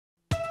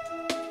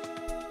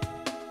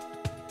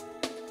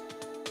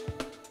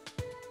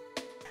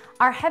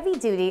Our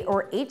heavy-duty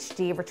or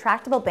HD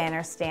retractable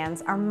banner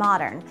stands are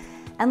modern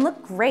and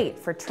look great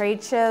for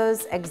trade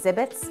shows,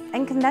 exhibits,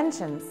 and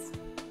conventions.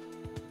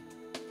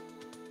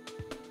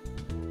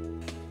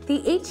 The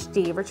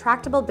HD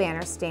Retractable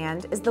Banner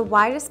Stand is the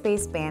widest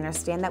base banner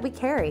stand that we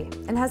carry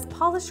and has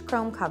polished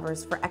chrome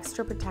covers for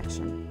extra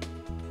protection.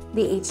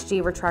 The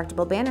HD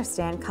Retractable Banner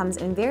Stand comes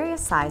in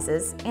various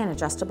sizes and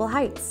adjustable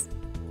heights.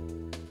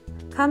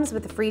 Comes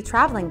with a free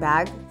traveling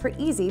bag for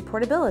easy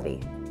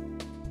portability.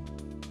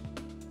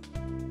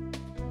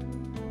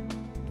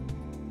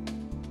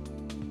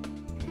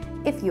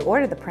 If you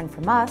order the print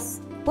from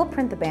us, we'll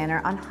print the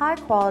banner on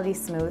high-quality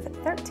smooth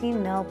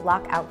 13mm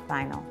block-out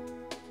vinyl.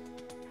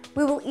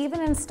 We will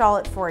even install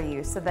it for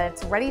you so that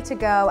it's ready to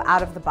go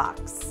out of the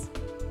box.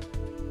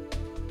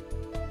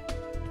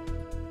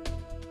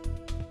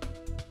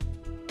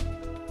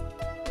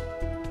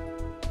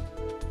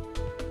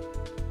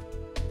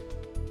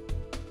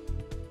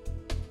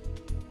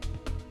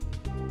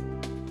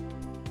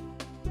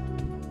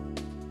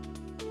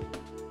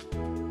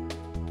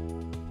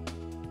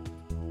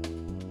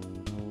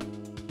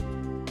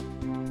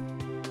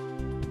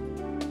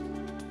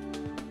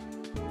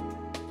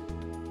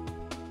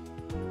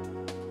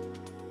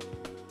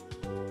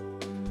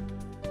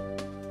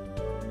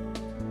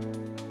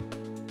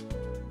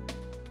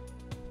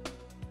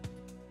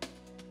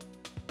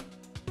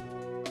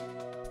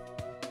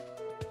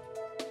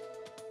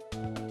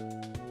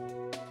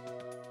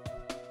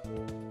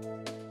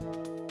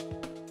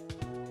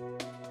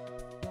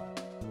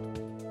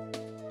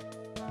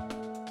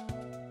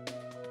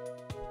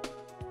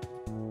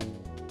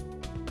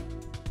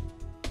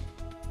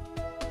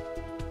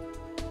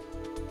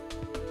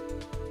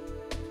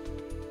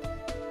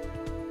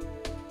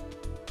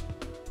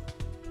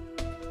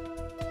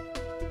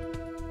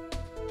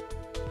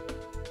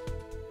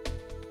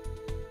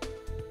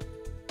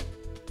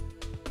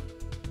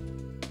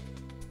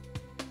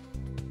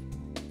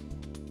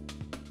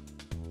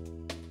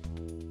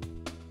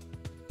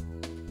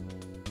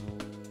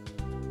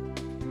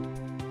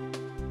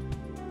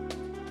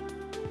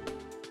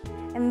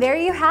 And there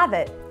you have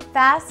it,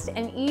 fast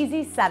and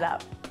easy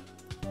setup.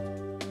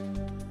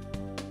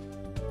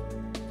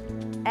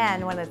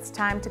 And when it's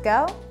time to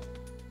go,